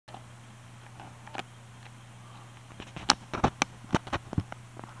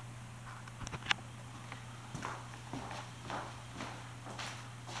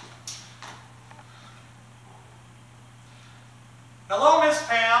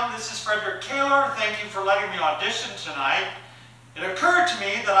Frederic Kahler. Thank you for letting me audition tonight. It occurred to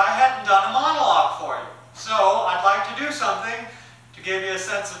me that I hadn't done a monologue for you. So I'd like to do something to give you a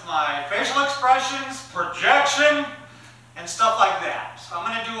sense of my facial expressions, projection, and stuff like that. So I'm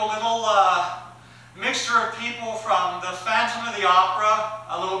going to do a little mixture of people from The Phantom of the Opera,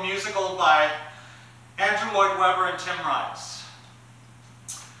 a little musical by Andrew Lloyd Webber and Tim Rice.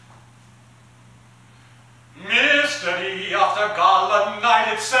 Mystery after gala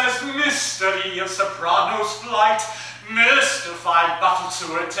night, it says mystery of soprano's flight. Mystified battle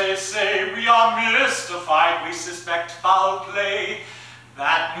to say, we are mystified, we suspect foul play.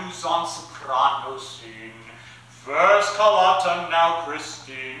 Bad news on soprano scene. First Carlotta, now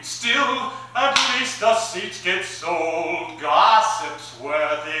Christine. Still, at least the seats get sold. Gossip's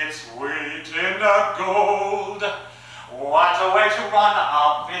worth its weight in gold. What a way to run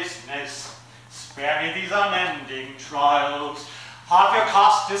our business. Spare me these unending trials. Half your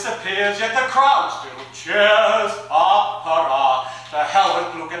cost disappears, yet the crowd still cheers. Ah, hurrah, to hell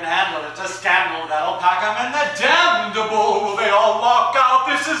with Blue can handle it. A scandal that'll pack 'em in the damnable. They all walk out,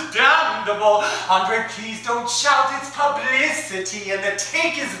 this is damnable. Andre, please don't shout, it's publicity, and the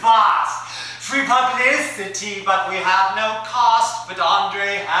take is vast. Free publicity, but we have no cost. But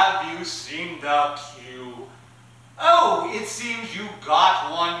Andre, have you seen the queue? Oh, it seems you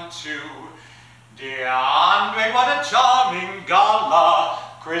got one too. Dear Andre, what a charming gala.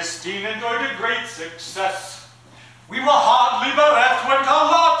 Christine enjoyed a great success. We were hardly bereft when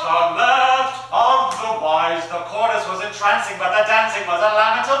Carlotta left. Otherwise, the chorus was entrancing, but the dancing was a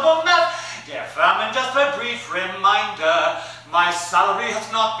lamentable mess. Dear Fairman, just a brief reminder, my salary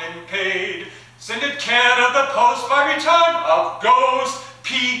has not been paid. Send it care of the post by return of ghost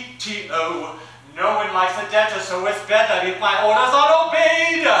PTO. No one likes a debtor, so it's better if my orders are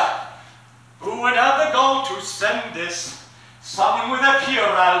obeyed. Who would have the gall to send this? Someone with a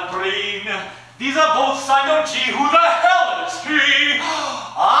puerile brain. These are both signed on G. Who the hell is he?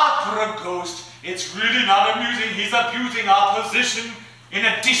 Opera ghost. It's really not amusing. He's abusing our position. In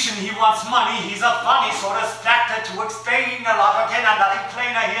addition, he wants money. He's a funny sort of spectre to explain a lot again. I'm nothing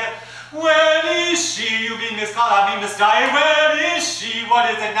plainer here. Where is she? You mean Miss Kahler? I mean Miss Dye. Where is she? What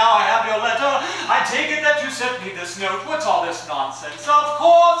is it now? I have your letter. I take it that you sent me this note. What's all this nonsense? Of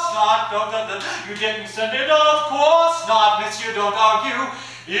course not. You didn't send it. Of course not, Monsieur. Don't argue.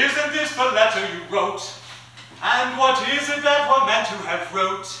 Isn't this the letter you wrote? And what is it that we're meant to have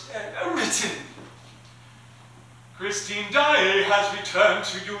written? Christine Dye has returned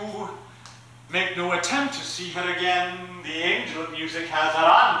to you. Make no attempt to see her again. The angel of music has her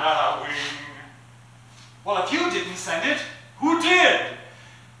under her wing. Well, if you didn't send it, who did?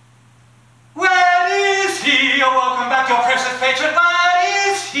 Where is he? Oh, welcome back, your precious patron.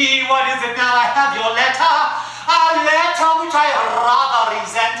 Where is he? What is it now? I have your letter. A letter which I rather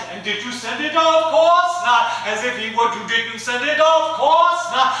resent. And did you send it? Of course not. As if he would, you didn't send it. Of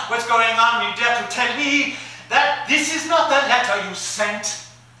course not. What's going on? You dare to tell me that this is not the letter you sent?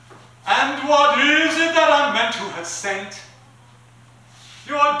 And what is it that I'm meant to have sent?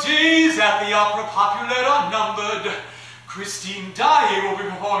 Your days at the Opera Populaire are numbered. Christine Dye will be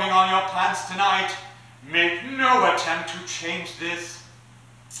performing on your plans tonight. Make no attempt to change this.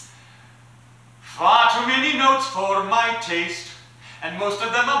 Far too many notes for my taste, and most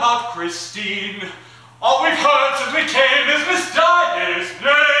of them about Christine. All we've heard since we came is Miss Dye's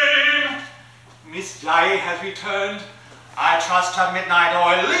name. Miss Dye has returned. I trust her midnight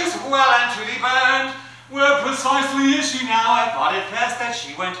oil is well and truly burned. Where precisely is she now? I thought it best that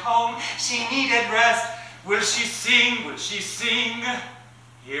she went home. She needed rest. Will she sing? Will she sing?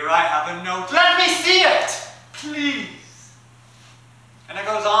 Here I have a note. Let me see it, please. And it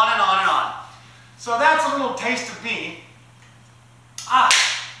goes on and on and on. So that's a little taste of me.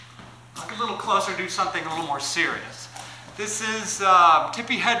 Look a little closer, do something a little more serious. This is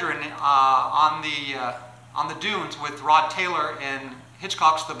Tippi Hedren on the dunes with Rod Taylor in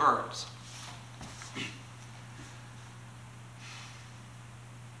Hitchcock's The Birds.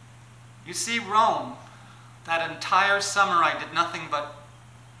 You see, Rome, that entire summer I did nothing but,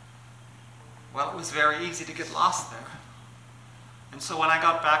 well, it was very easy to get lost there. And so when I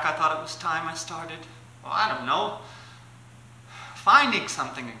got back, I thought it was time I started, well, I don't know, finding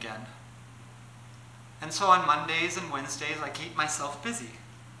something again. And so on Mondays and Wednesdays, I keep myself busy.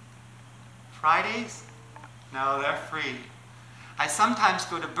 Fridays? No, they're free. I sometimes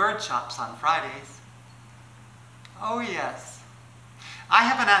go to bird shops on Fridays. Oh, yes. I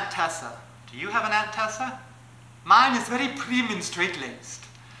have an Aunt Tessa. Do you have an Aunt Tessa? Mine is very prim and straight-laced.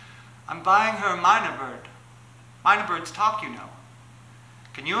 I'm buying her a minor bird. Minor birds talk, you know.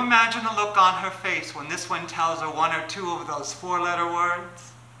 Can you imagine the look on her face when this one tells her one or two of those four-letter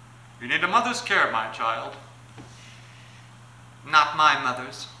words? You need a mother's care, my child. Not my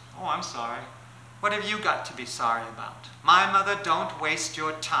mother's. Oh, I'm sorry. What have you got to be sorry about? My mother don't waste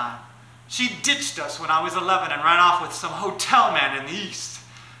your time. She ditched us when I was 11 and ran off with some hotel man in the East.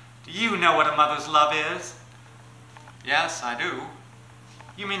 Do you know what a mother's love is? Yes, I do.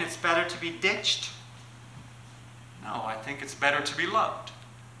 You mean it's better to be ditched? No, I think it's better to be loved.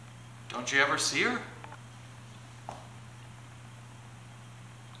 Don't you ever see her?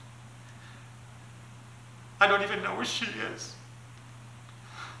 I don't even know where she is.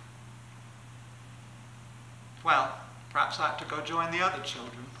 Well, perhaps I have to go join the other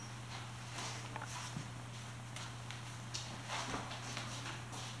children.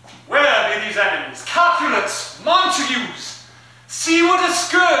 Where be these enemies? Capulets, Montagues! See what a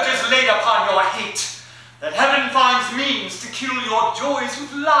scourge is laid upon your hate, that heaven finds means to kill your joys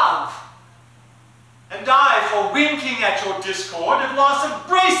with love. And I, for winking at your discord, have lost a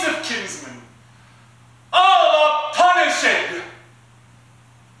brace of kinsmen. All are punished!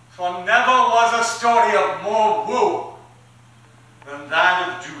 For never was a story of more woe than that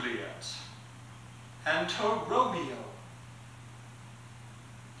of Juliet and her Romeo.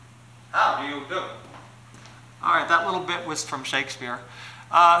 How do you do? All right, that little bit was from Shakespeare.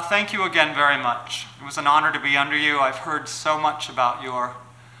 Thank you again very much. It was an honor to be under you. I've heard so much about your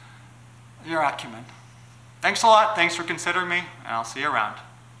acumen. Thanks a lot. Thanks for considering me, and I'll see you around.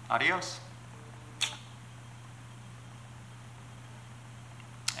 Adios.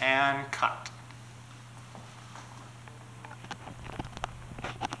 And cut.